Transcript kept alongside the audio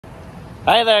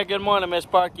Hey there, good morning, Miss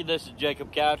Parkey. This is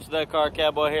Jacob Couch, the car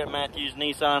cowboy here at Matthews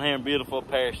Nissan here in beautiful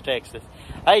Paris, Texas.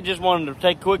 I just wanted to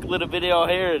take a quick little video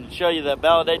here and show you that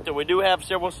validate that we do have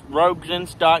several Rogues in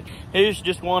stock. Here's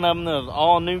just one of them, the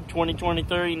all-new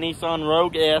 2023 Nissan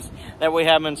Rogue S that we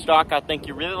have in stock. I think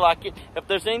you really like it. If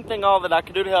there's anything all that I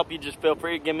can do to help you, just feel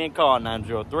free to give me a call,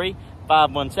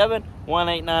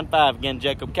 903-517-1895. Again,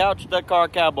 Jacob Couch, the car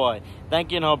cowboy.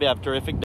 Thank you and hope you have a terrific day.